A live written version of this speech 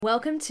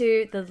Welcome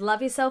to the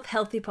Love Yourself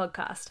Healthy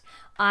podcast.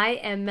 I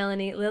am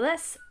Melanie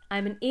Lillis.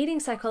 I'm an eating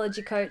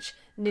psychology coach,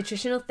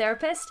 nutritional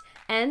therapist,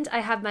 and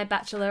I have my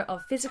Bachelor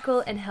of Physical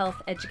and Health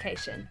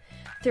Education.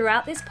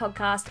 Throughout this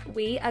podcast,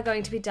 we are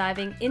going to be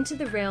diving into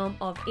the realm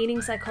of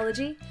eating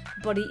psychology,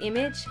 body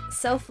image,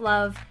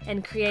 self-love,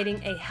 and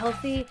creating a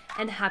healthy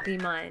and happy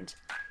mind.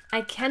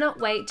 I cannot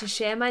wait to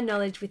share my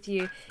knowledge with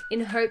you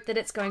in hope that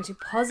it's going to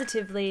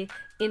positively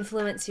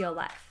influence your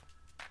life.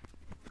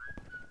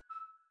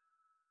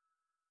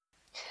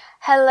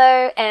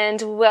 Hello and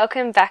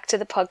welcome back to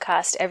the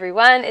podcast,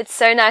 everyone. It's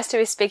so nice to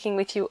be speaking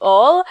with you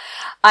all.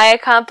 I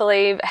can't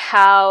believe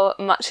how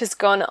much has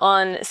gone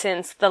on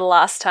since the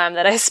last time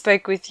that I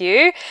spoke with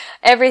you.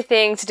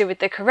 Everything to do with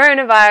the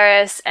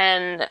coronavirus,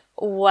 and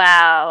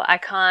wow, I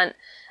can't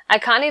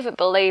even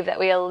believe that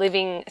we are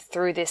living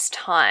through this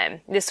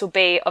time. This will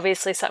be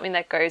obviously something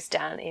that goes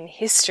down in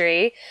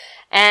history.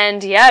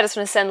 And yeah, I just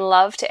want to send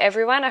love to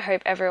everyone. I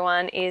hope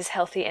everyone is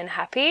healthy and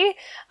happy.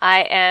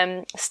 I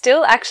am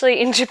still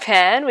actually in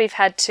Japan. We've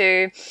had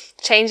to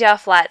change our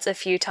flights a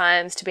few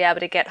times to be able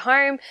to get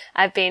home.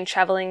 I've been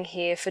traveling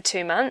here for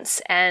 2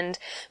 months and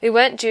we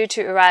weren't due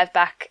to arrive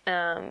back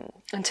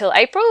until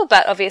April,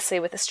 but obviously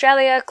with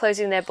Australia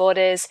closing their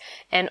borders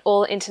and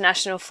all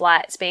international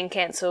flights being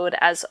cancelled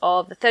as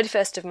of the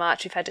 31st of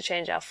March, we've had to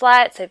change our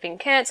flights. They've been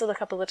cancelled a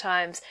couple of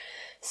times.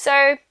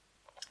 So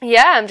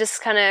yeah, I'm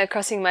just kind of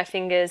crossing my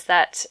fingers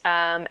that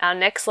our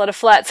next lot of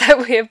flights that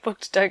we have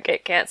booked don't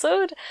get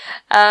cancelled,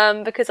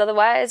 because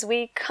otherwise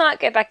we can't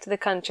get back to the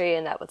country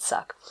and that would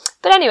suck.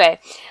 But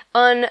anyway,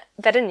 on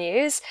better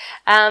news,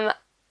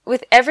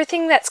 with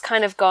everything that's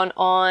kind of gone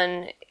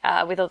on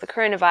with all the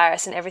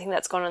coronavirus and everything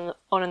that's gone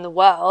on in the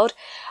world,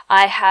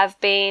 I have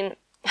been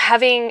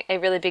having a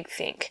really big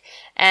think.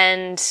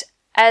 And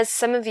as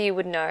some of you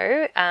would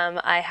know,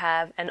 I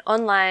have an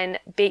online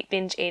Beat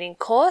Binge Eating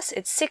course.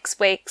 It's 6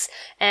 weeks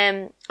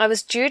and I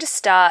was due to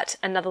start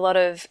another lot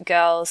of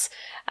girls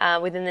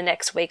within the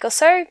next week or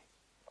so.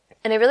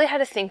 And I really had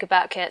to think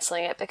about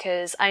cancelling it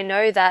because I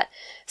know that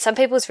some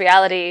people's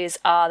realities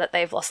are that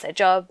they've lost their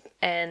job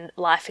and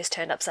life is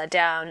turned upside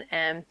down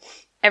and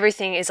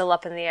everything is all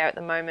up in the air at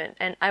the moment.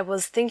 And I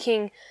was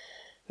thinking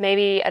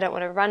maybe I don't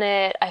want to run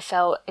it. I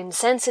felt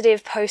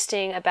insensitive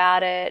posting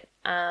about it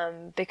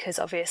because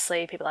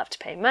obviously people have to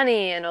pay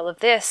money and all of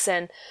this.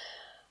 And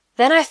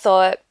then I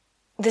thought,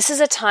 this is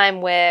a time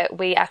where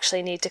we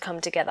actually need to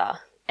come together.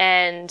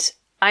 And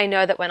I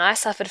know that when I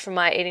suffered from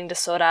my eating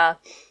disorder,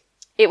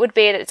 it would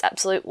be at its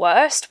absolute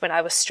worst when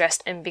I was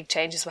stressed and big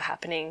changes were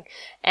happening.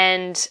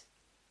 And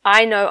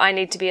I know I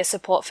need to be a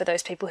support for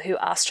those people who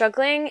are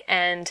struggling,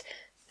 and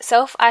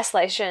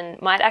self-isolation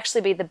might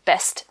actually be the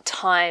best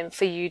time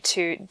for you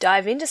to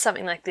dive into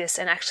something like this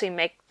and actually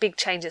make big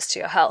changes to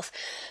your health.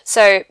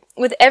 So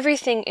with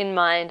everything in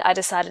mind, I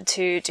decided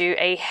to do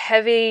a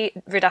heavy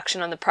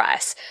reduction on the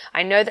price.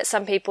 I know that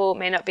some people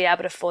may not be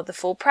able to afford the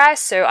full price,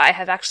 so I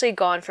have actually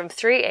gone from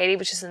 $380,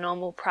 which is the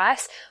normal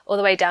price, all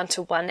the way down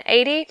to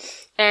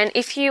 $180. And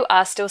if you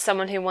are still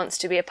someone who wants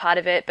to be a part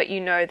of it, but you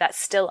know that's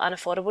still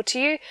unaffordable to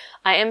you,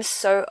 I am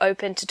so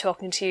open to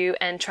talking to you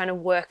and trying to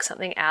work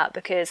something out,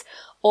 because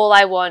all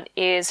I want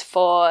is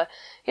for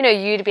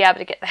you to be able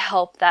to get the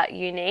help that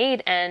you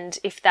need. And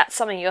if that's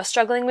something you're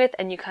struggling with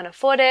and you can't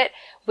afford it,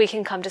 we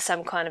can come to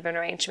some kind of an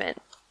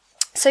arrangement.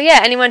 So yeah,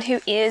 anyone who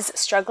is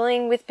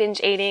struggling with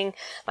binge eating,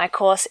 my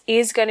course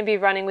is going to be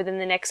running within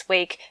the next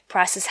week.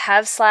 Prices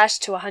have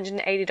slashed to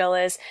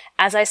 $180.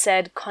 As I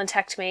said,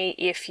 contact me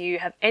if you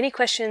have any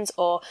questions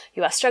or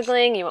you are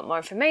struggling, you want more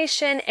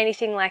information,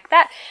 anything like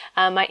that.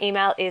 My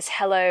email is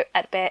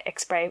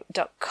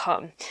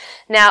hello@bearxbrave.com.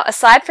 Now,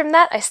 aside from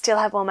that, I still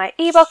have all my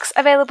ebooks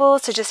available,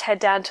 so just head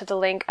down to the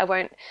link. I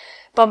won't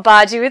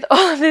bombard you with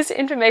all of this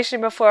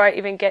information before I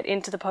even get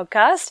into the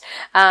podcast.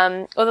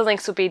 All the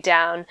links will be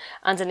down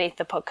underneath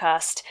the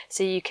podcast,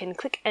 so you can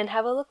click and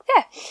have a look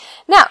there.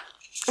 Now,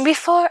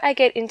 before I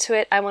get into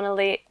it, I want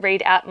to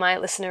read out my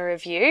listener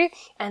review.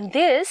 And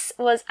this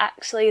was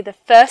actually the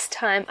first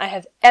time I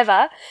have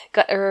ever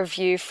got a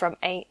review from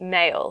a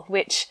male,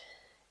 which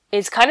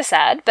is kind of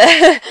sad,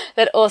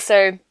 but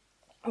also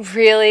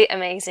really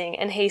amazing.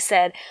 And he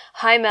said,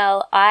 "Hi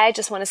Mel, I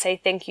just want to say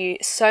thank you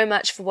so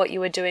much for what you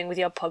were doing with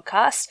your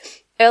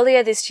podcast.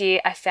 Earlier this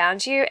year, I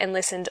found you and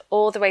listened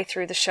all the way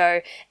through the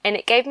show, and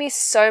it gave me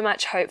so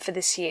much hope for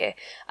this year.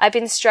 I've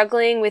been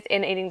struggling with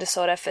an eating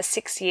disorder for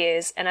 6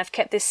 years, and I've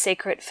kept this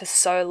secret for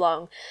so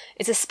long.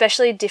 It's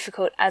especially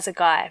difficult as a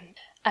guy.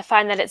 I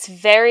find that it's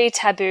very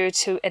taboo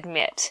to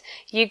admit.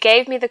 You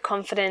gave me the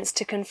confidence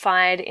to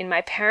confide in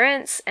my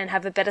parents and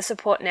have a better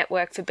support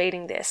network for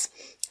beating this.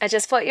 I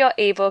just bought your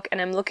ebook and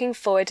I'm looking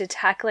forward to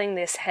tackling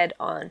this head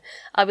on.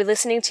 I'll be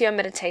listening to your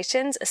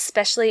meditations,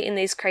 especially in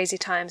these crazy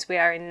times we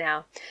are in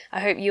now. I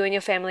hope you and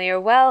your family are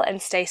well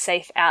and stay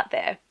safe out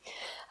there."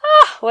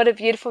 Ah, what a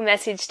beautiful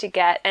message to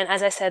get. And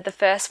as I said, the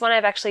first one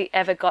I've actually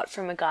ever got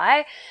from a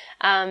guy.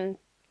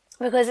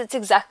 Because it's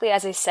exactly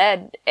as I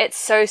said, it's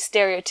so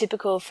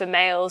stereotypical for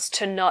males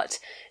to not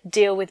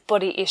deal with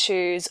body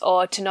issues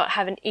or to not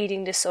have an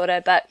eating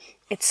disorder, but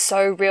it's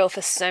so real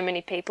for so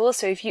many people.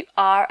 So if you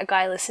are a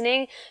guy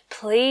listening,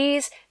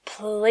 please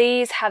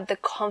have the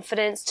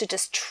confidence to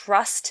just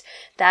trust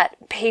that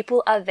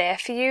people are there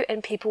for you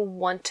and people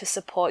want to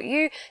support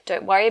you.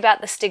 Don't worry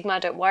about the stigma.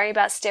 Don't worry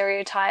about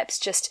stereotypes.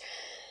 Just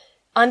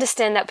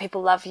understand that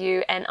people love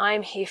you, and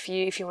I'm here for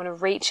you if you want to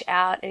reach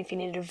out, and if you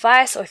need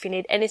advice or if you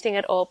need anything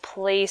at all,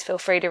 please feel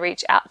free to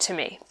reach out to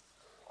me.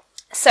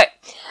 So,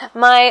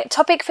 my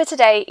topic for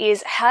today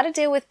is how to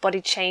deal with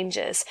body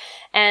changes,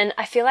 and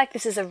I feel like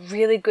this is a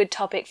really good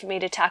topic for me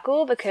to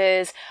tackle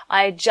because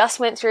I just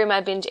went through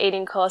my binge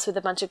eating course with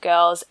a bunch of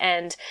girls,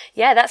 and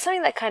yeah, that's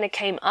something that kind of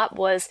came up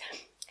was,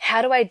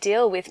 how do I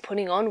deal with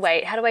putting on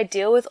weight? How do I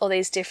deal with all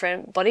these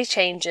different body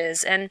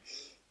changes? And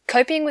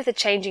coping with a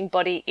changing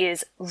body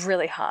is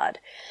really hard.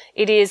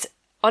 It is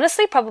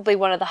honestly probably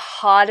one of the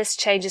hardest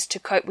changes to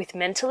cope with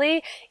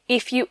mentally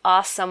if you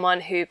are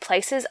someone who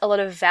places a lot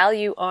of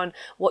value on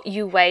what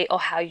you weigh or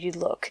how you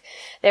look.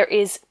 There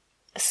is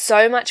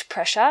so much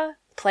pressure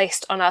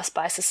placed on us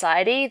by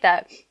society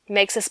that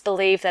makes us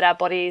believe that our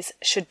bodies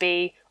should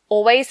be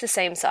always the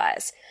same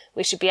size.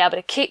 We should be able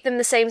to keep them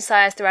the same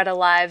size throughout our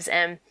lives,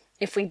 and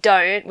if we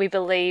don't, we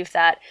believe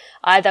that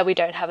either we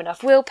don't have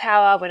enough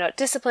willpower, we're not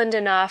disciplined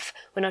enough,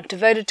 we're not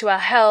devoted to our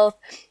health,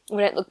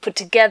 we don't look put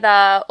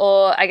together,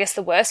 or I guess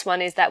the worst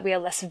one is that we are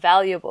less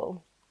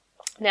valuable.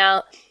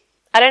 Now,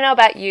 I don't know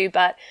about you,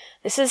 but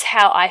this is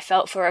how I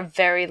felt for a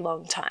very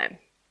long time.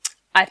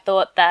 I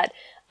thought that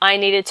I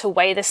needed to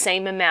weigh the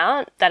same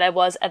amount that I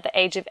was at the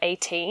age of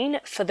 18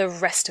 for the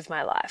rest of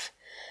my life.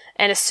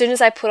 And as soon as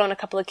I put on a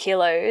couple of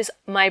kilos,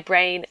 my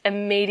brain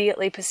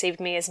immediately perceived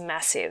me as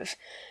massive.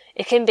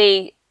 It can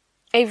be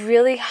a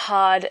really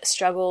hard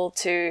struggle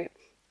to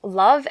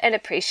love and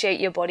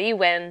appreciate your body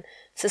when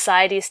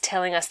society is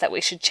telling us that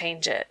we should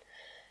change it.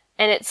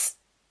 And it's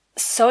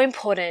so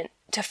important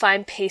to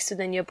find peace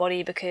within your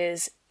body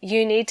because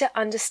you need to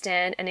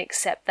understand and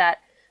accept that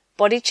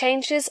body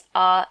changes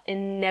are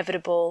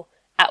inevitable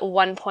at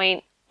one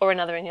point or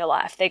another in your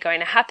life. They're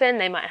going to happen.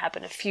 They might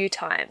happen a few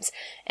times.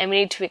 And we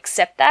need to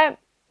accept that.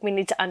 We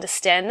need to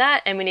understand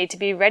that, and we need to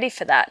be ready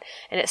for that.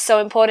 And it's so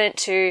important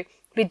to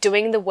be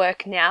doing the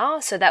work now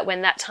so that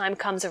when that time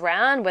comes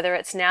around, whether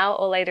it's now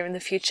or later in the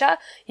future,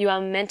 you are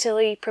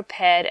mentally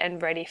prepared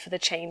and ready for the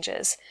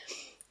changes.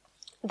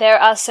 There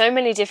are so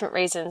many different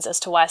reasons as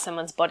to why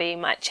someone's body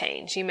might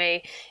change. You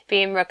may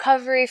be in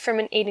recovery from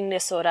an eating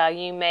disorder.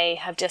 You may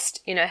have just,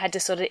 had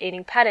disordered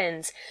eating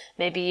patterns.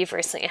 Maybe you've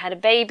recently had a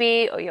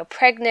baby, or you're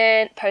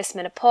pregnant,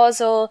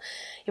 postmenopausal.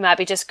 You might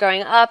be just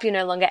growing up. You're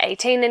no longer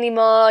 18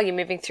 anymore. You're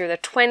moving through the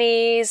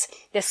 20s.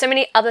 There's so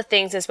many other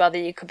things as well that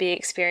you could be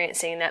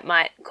experiencing that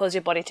might cause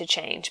your body to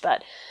change.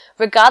 But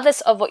regardless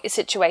of what your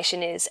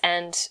situation is,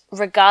 and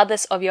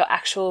regardless of your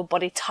actual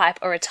body type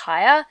or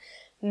attire,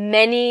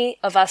 many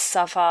of us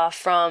suffer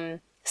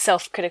from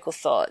self-critical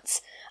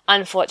thoughts,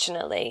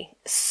 unfortunately.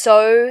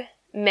 So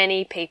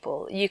many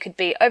people. You could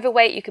be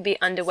overweight, you could be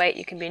underweight,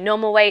 you can be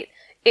normal weight.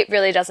 It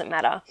really doesn't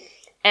matter.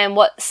 And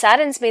what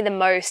saddens me the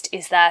most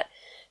is that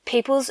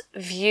people's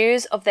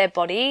views of their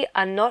body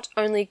are not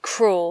only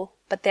cruel,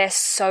 but they're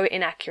so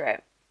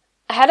inaccurate.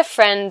 I had a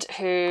friend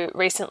who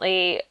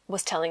recently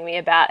was telling me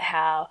about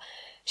how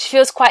she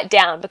feels quite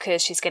down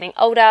because she's getting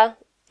older.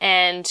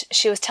 And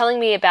she was telling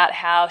me about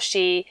how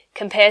she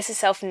compares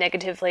herself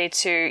negatively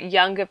to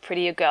younger,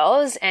 prettier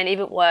girls, and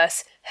even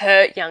worse,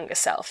 her younger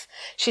self.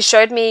 She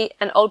showed me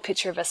an old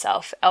picture of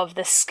herself, of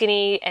the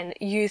skinny and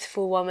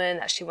youthful woman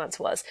that she once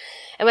was.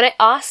 And when I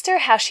asked her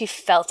how she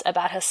felt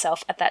about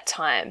herself at that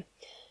time,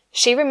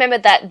 she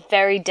remembered that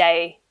very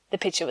day the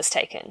picture was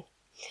taken.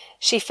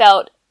 She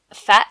felt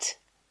fat,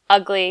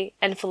 ugly,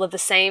 and full of the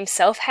same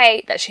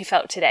self-hate that she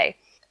felt today.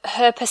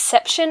 Her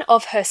perception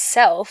of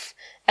herself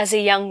as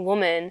a young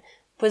woman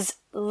was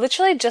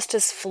literally just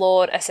as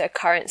flawed as her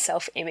current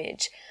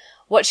self-image.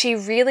 What she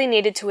really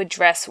needed to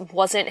address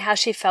wasn't how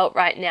she felt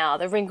right now,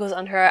 the wrinkles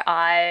under her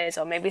eyes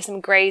or maybe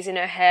some grays in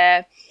her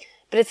hair,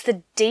 but it's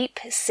the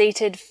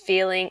deep-seated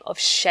feeling of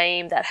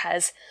shame that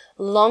has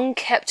long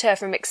kept her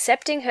from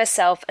accepting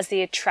herself as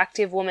the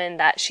attractive woman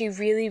that she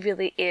really,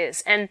 really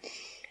is. And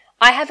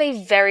I have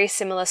a very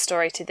similar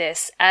story to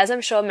this, as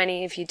I'm sure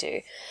many of you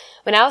do.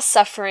 When I was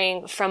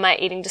suffering from my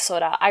eating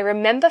disorder, I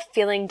remember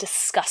feeling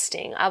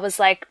disgusting. I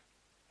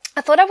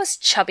thought I was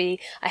chubby.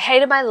 I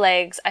hated my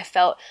legs. I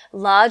felt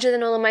larger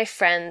than all of my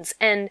friends.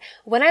 And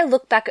when I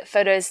look back at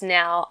photos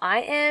now, I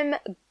am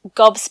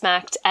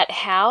gobsmacked at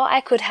how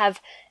I could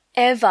have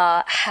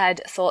ever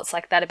had thoughts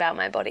like that about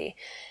my body.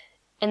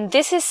 And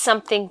this is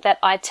something that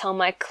I tell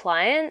my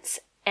clients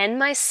and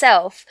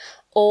myself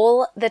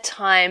all the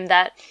time,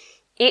 that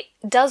it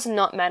does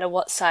not matter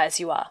what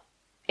size you are.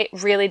 It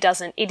really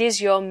doesn't. It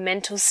is your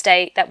mental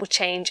state that will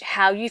change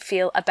how you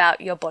feel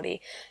about your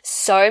body.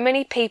 So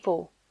many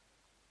people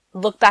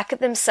look back at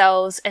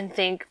themselves and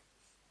think,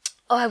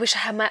 oh, I wish I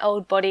had my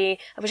old body.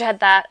 I wish I had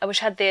that. I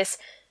wish I had this.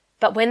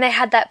 But when they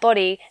had that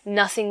body,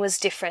 nothing was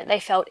different. They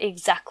felt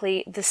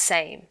exactly the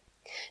same.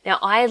 Now,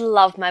 I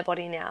love my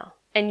body now.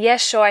 And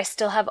yes, sure, I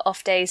still have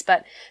off days,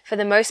 but for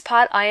the most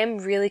part, I am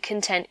really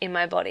content in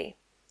my body.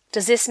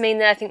 Does this mean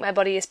that I think my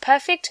body is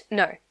perfect?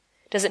 No.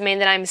 Does it mean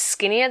that I'm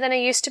skinnier than I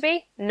used to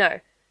be? No.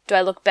 Do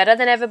I look better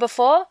than ever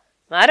before?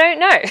 I don't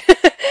know.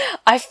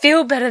 I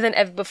feel better than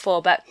ever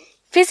before, but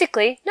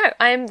physically, no,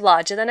 I am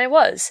larger than I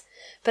was.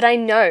 But I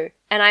know,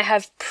 and I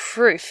have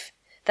proof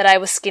that I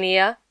was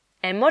skinnier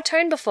and more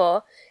toned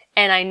before,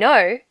 and I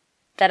know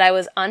that I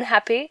was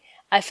unhappy,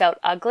 I felt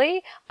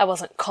ugly, I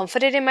wasn't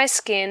confident in my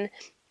skin,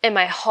 and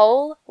my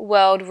whole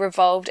world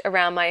revolved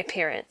around my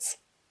appearance.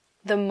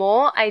 The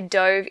more I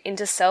dove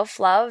into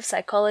self-love,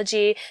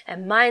 psychology,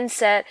 and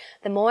mindset,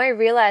 the more I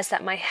realized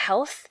that my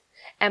health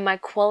and my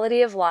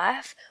quality of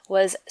life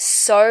was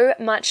so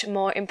much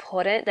more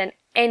important than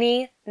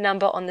any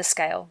number on the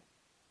scale.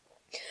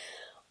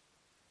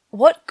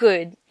 What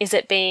good is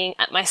it being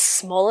at my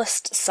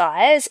smallest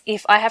size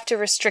if I have to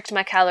restrict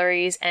my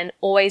calories and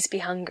always be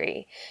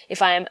hungry?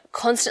 If I am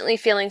constantly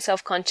feeling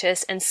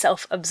self-conscious and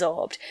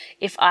self-absorbed?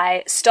 If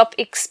I stop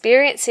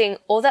experiencing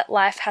all that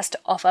life has to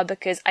offer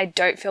because I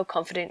don't feel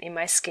confident in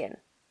my skin?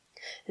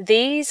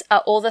 These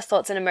are all the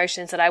thoughts and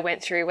emotions that I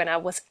went through when I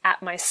was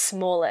at my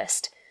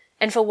smallest.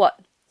 And for what?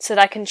 So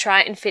that I can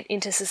try and fit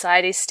into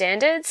society's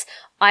standards?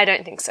 I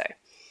don't think so.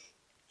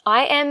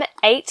 I am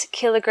 8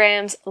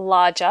 kilograms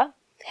larger,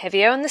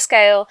 heavier on the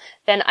scale,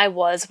 than I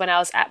was when I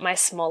was at my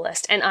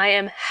smallest, and I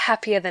am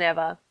happier than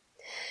ever.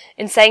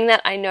 In saying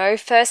that, I know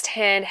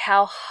firsthand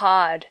how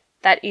hard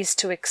that is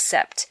to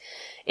accept.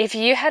 If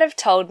you had have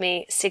told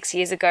me 6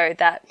 years ago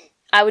that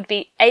I would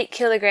be 8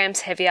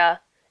 kilograms heavier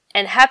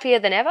and happier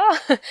than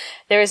ever,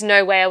 there is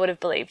no way I would have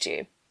believed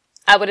you.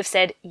 I would have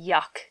said,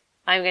 yuck,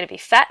 I'm going to be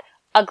fat,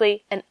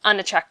 ugly, and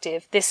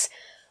unattractive. This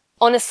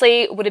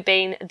honestly would have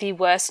been the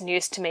worst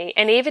news to me.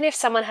 And even if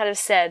someone had have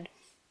said,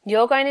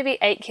 you're going to be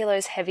 8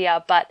 kilos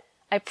heavier, but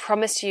I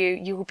promise you,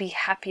 you will be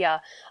happier,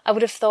 I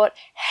would have thought,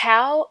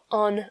 how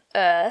on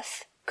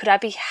earth could I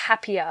be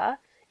happier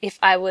if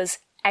I was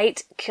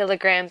 8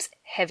 kilograms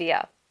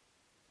heavier?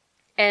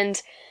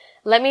 And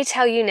let me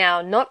tell you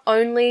now, not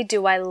only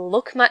do I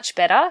look much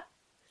better,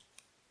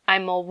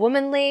 I'm more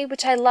womanly,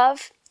 which I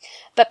love,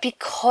 but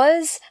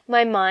because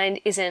my mind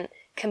isn't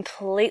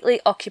completely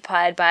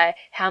occupied by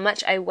how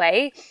much I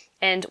weigh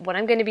and what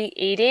I'm going to be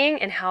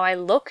eating and how I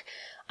look,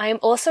 I am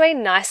also a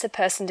nicer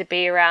person to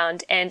be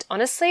around, and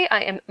honestly,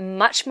 I am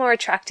much more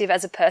attractive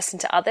as a person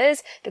to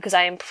others because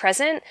I am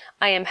present,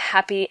 I am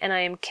happy, and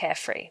I am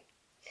carefree.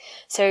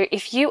 So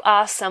if you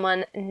are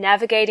someone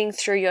navigating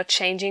through your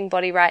changing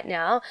body right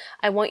now,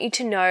 I want you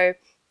to know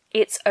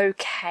it's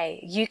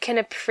okay. You can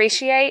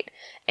appreciate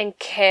and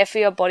care for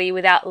your body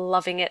without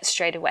loving it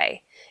straight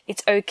away.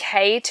 It's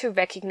okay to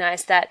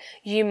recognize that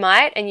you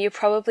might and you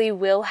probably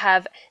will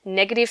have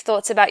negative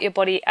thoughts about your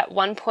body at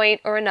one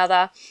point or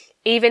another,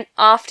 even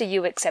after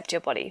you accept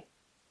your body.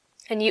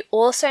 And you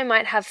also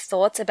might have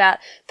thoughts about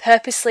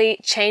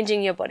purposely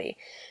changing your body.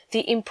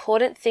 The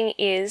important thing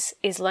is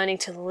learning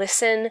to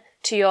listen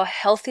to your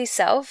healthy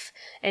self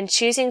and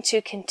choosing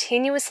to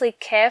continuously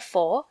care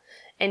for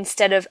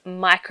instead of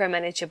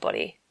micromanage your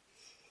body.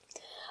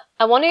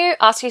 I want to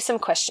ask you some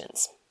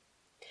questions.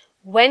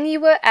 When you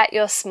were at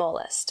your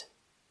smallest,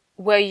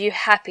 were you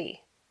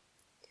happy?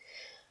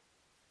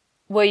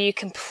 Were you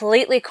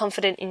completely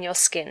confident in your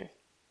skin?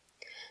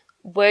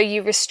 Were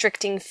you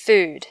restricting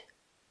food?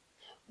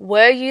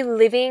 Were you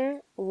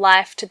living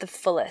life to the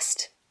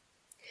fullest?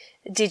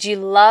 Did you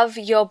love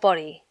your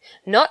body?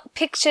 Not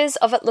pictures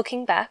of it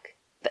looking back,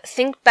 but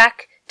think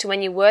back to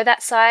when you were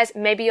that size,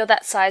 maybe you're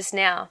that size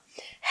now.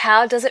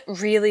 How does it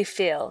really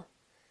feel?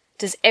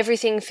 Does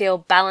everything feel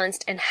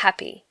balanced and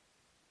happy?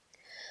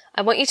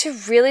 I want you to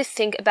really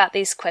think about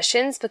these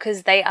questions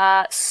because they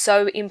are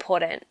so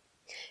important.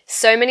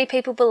 So many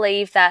people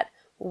believe that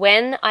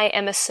when I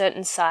am a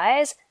certain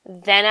size,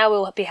 then I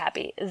will be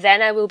happy,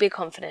 then I will be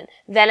confident,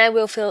 then I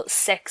will feel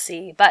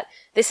sexy. But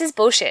this is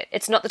bullshit.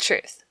 It's not the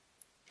truth.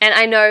 And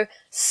I know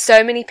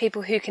so many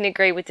people who can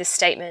agree with this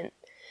statement.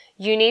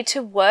 You need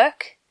to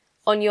work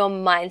on your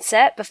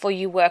mindset before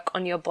you work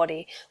on your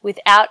body.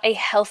 Without a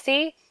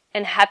healthy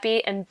and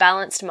happy and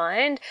balanced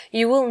mind,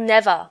 you will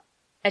never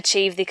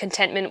achieve the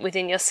contentment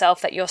within yourself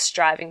that you're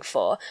striving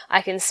for.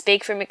 I can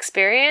speak from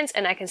experience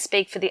and I can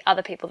speak for the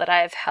other people that I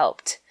have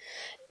helped.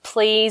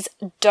 Please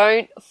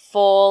don't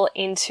fall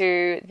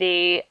into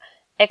the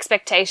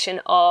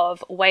expectation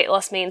of weight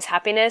loss means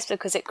happiness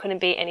because it couldn't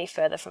be any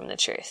further from the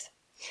truth.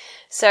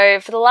 So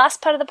for the last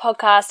part of the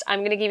podcast, I'm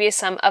going to give you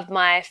some of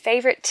my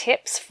favorite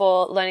tips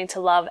for learning to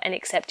love and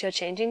accept your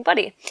changing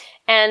body.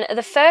 And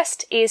the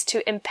first is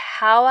to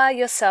empower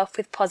yourself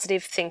with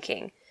positive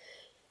thinking.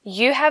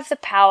 You have the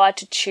power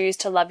to choose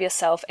to love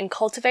yourself and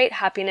cultivate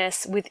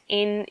happiness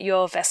within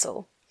your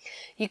vessel.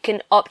 You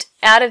can opt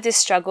out of this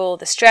struggle,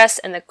 the stress,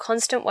 and the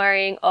constant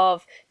worrying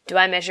of, do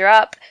I measure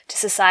up to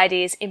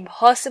society's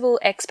impossible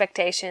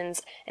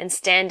expectations and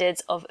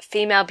standards of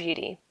female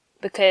beauty?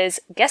 Because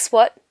guess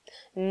what?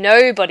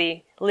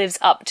 Nobody lives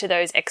up to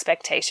those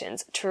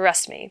expectations.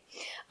 Trust me.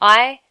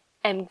 I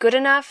am good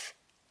enough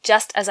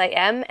just as I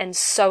am, and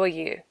so are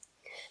you.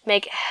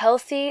 Make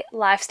healthy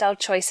lifestyle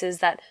choices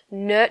that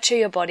nurture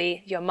your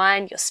body, your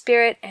mind, your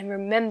spirit, and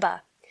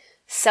remember,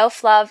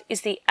 Self-love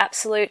is the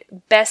absolute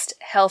best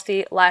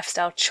healthy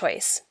lifestyle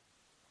choice.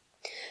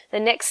 The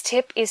next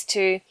tip is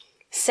to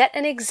set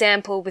an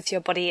example with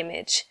your body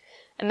image.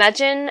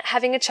 Imagine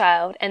having a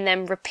child and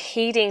them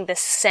repeating the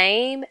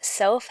same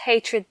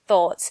self-hatred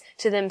thoughts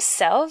to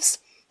themselves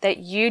that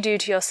you do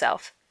to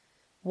yourself.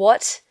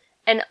 What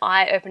an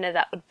eye-opener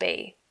that would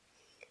be.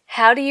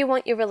 How do you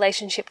want your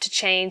relationship to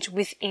change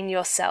within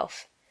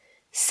yourself?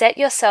 Set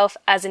yourself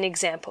as an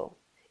example.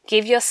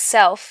 Give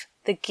yourself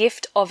the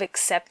gift of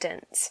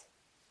acceptance.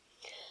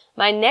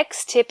 My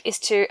next tip is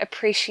to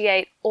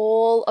appreciate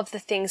all of the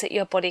things that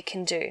your body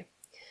can do.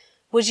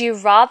 Would you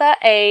rather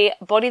a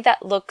body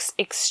that looks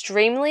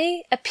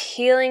extremely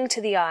appealing to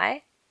the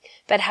eye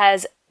but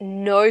has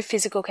no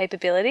physical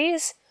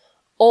capabilities?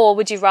 Or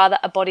would you rather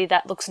a body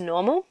that looks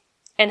normal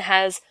and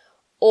has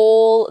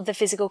all the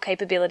physical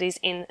capabilities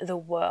in the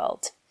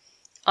world?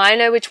 I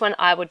know which one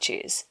I would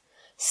choose.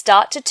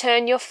 Start to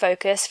turn your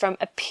focus from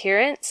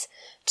appearance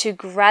to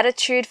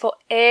gratitude for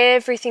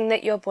everything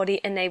that your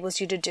body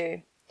enables you to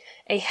do.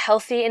 A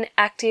healthy and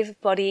active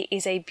body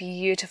is a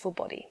beautiful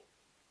body.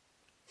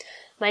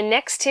 My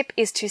next tip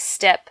is to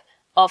step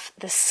off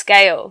the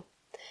scale.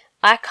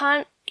 I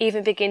can't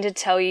even begin to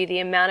tell you the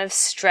amount of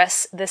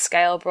stress the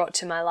scale brought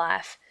to my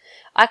life.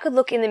 I could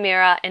look in the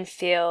mirror and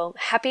feel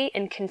happy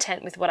and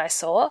content with what I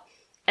saw,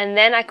 and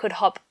then I could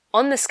hop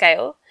on the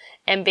scale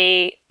and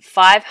be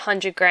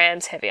 500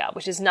 grams heavier,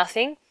 which is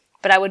nothing,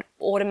 but I would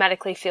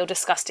automatically feel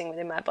disgusting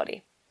within my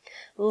body.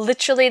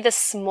 Literally the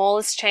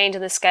smallest change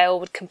on the scale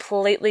would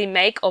completely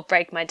make or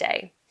break my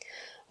day.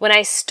 When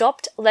I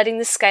stopped letting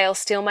the scale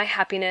steal my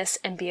happiness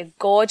and be a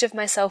gauge of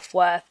my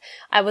self-worth,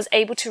 I was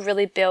able to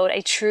really build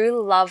a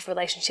true love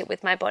relationship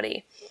with my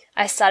body.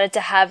 I started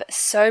to have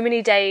so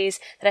many days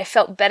that I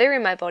felt better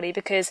in my body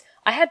because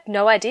I had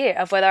no idea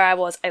of whether I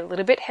was a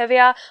little bit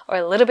heavier or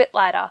a little bit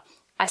lighter.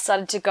 I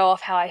started to go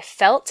off how I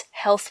felt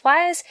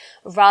health-wise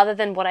rather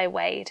than what I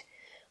weighed.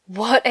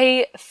 What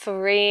a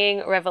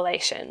freeing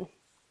revelation.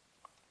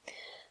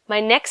 My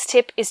next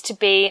tip is to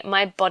be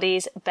my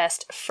body's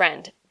best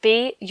friend.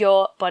 Be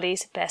your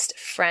body's best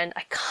friend.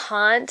 I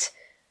can't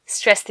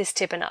stress this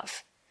tip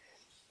enough.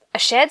 I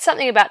shared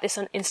something about this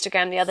on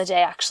Instagram the other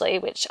day actually,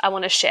 which I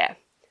want to share.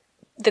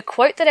 The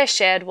quote that I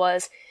shared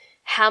was,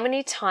 how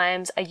many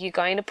times are you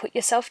going to put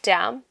yourself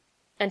down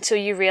until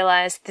you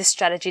realize this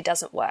strategy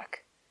doesn't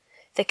work?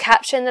 The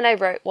caption that I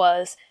wrote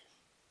was,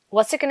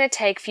 what's it going to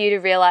take for you to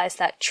realize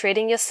that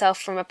treating yourself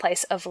from a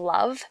place of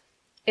love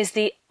is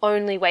the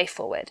only way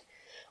forward?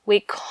 We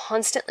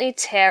constantly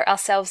tear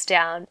ourselves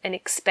down and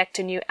expect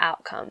a new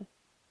outcome.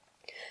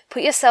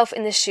 Put yourself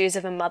in the shoes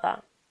of a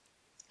mother.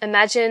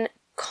 Imagine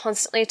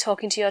constantly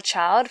talking to your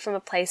child from a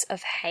place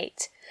of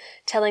hate,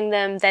 telling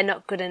them they're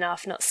not good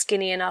enough, not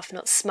skinny enough,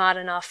 not smart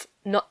enough,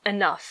 not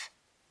enough,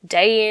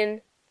 day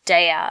in,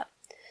 day out.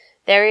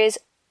 There is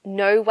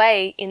no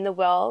way in the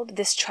world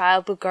this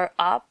child will grow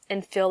up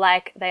and feel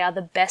like they are the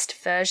best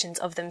versions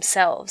of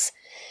themselves.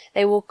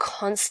 They will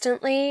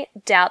constantly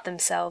doubt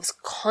themselves,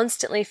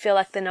 constantly feel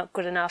like they're not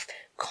good enough,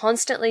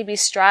 constantly be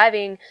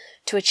striving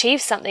to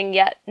achieve something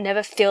yet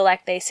never feel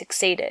like they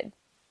succeeded.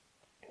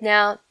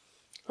 Now,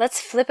 let's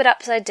flip it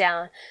upside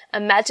down.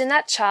 Imagine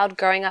that child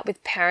growing up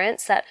with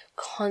parents that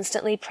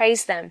constantly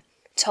praised them,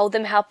 told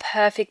them how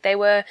perfect they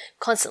were,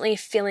 constantly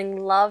feeling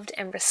loved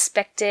and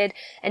respected,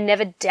 and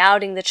never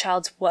doubting the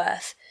child's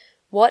worth.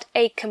 What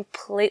a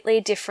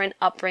completely different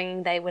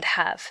upbringing they would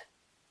have.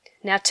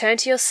 Now turn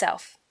to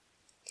yourself.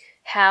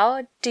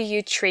 How do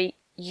you treat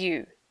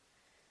you?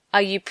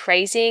 Are you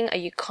praising? Are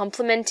you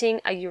complimenting?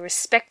 Are you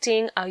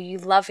respecting? Are you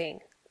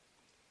loving?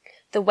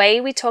 The way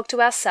we talk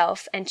to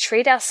ourselves and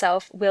treat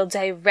ourselves will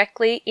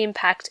directly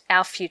impact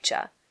our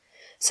future.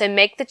 So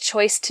make the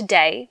choice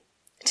today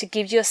to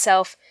give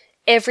yourself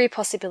every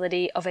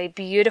possibility of a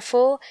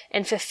beautiful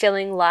and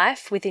fulfilling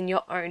life within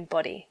your own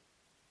body.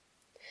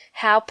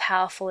 How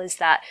powerful is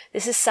that?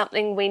 This is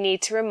something we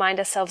need to remind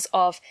ourselves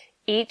of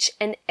each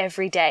and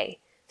every day.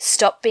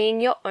 Stop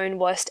being your own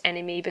worst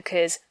enemy,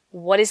 because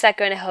what is that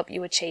going to help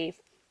you achieve?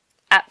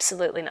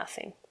 Absolutely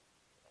nothing.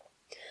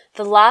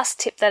 The last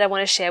tip that I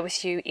want to share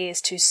with you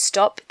is to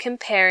stop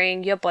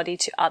comparing your body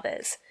to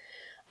others.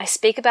 I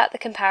speak about the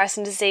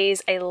comparison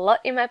disease a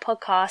lot in my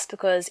podcast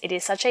because it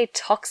is such a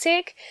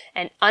toxic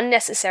and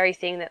unnecessary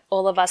thing that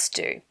all of us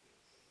do.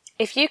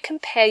 If you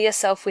compare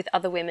yourself with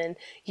other women,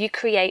 you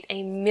create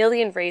a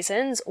million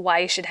reasons why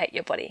you should hate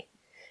your body.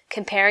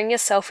 Comparing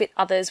yourself with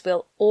others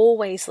will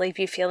always leave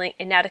you feeling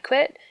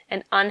inadequate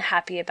and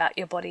unhappy about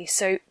your body,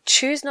 so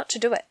choose not to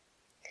do it.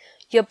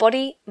 Your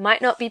body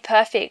might not be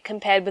perfect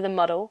compared with a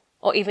model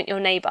or even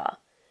your neighbor,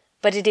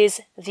 but it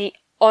is the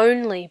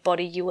only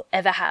body you will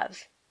ever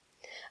have.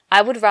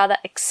 I would rather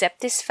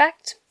accept this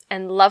fact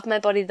and love my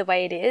body the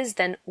way it is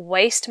than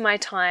waste my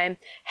time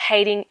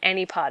hating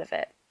any part of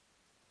it.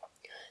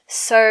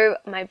 So,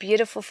 my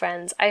beautiful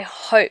friends, I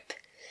hope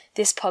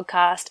this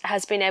podcast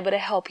has been able to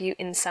help you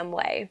in some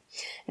way.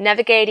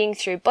 Navigating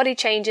through body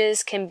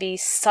changes can be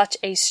such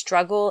a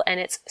struggle, and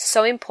it's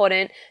so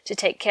important to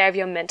take care of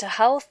your mental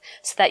health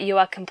so that you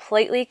are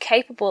completely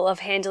capable of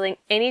handling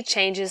any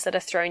changes that are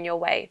thrown your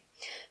way.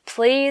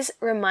 Please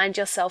remind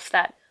yourself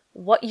that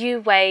what you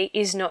weigh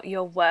is not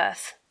your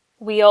worth.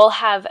 We all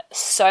have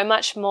so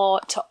much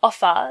more to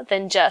offer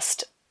than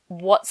just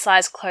what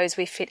size clothes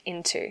we fit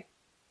into.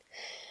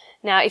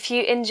 Now, if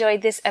you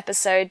enjoyed this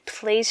episode,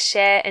 please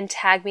share and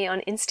tag me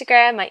on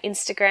Instagram. My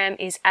Instagram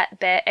is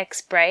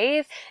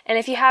 @BearXBrave. And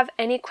if you have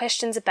any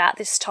questions about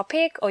this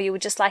topic or you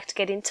would just like to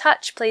get in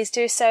touch, please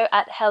do so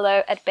at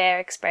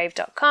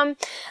hello@bearxbrave.com.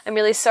 I'm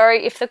really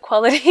sorry if the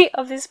quality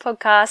of this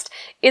podcast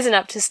isn't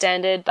up to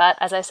standard, but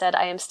as I said,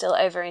 I am still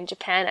over in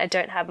Japan. I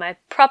don't have my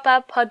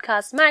proper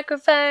podcast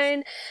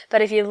microphone.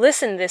 But if you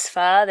listened this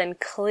far, then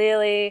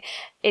clearly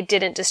it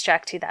didn't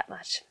distract you that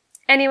much.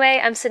 Anyway,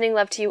 I'm sending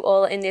love to you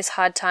all in this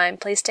hard time.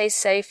 Please stay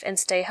safe and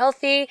stay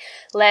healthy.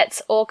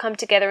 Let's all come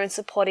together and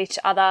support each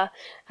other.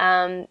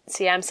 I'm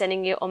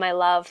sending you all my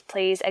love.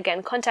 Please,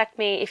 again, contact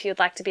me if you'd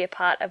like to be a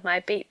part of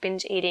my Beat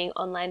Binge Eating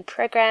online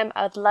program.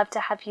 I would love to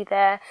have you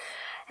there.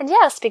 And yeah,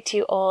 I'll speak to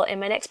you all in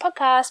my next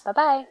podcast.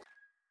 Bye-bye.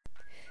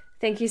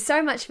 Thank you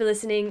so much for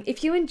listening.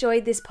 If you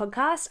enjoyed this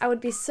podcast, I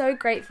would be so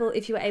grateful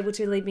if you were able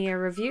to leave me a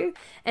review.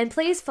 And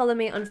please follow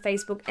me on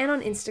Facebook and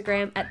on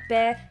Instagram at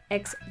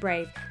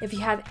BearXBrave. If you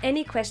have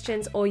any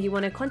questions or you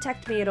want to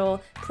contact me at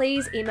all,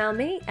 please email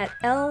me at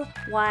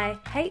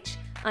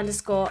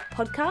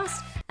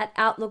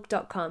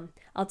lyh_podcast@outlook.com.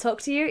 I'll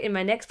talk to you in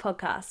my next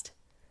podcast.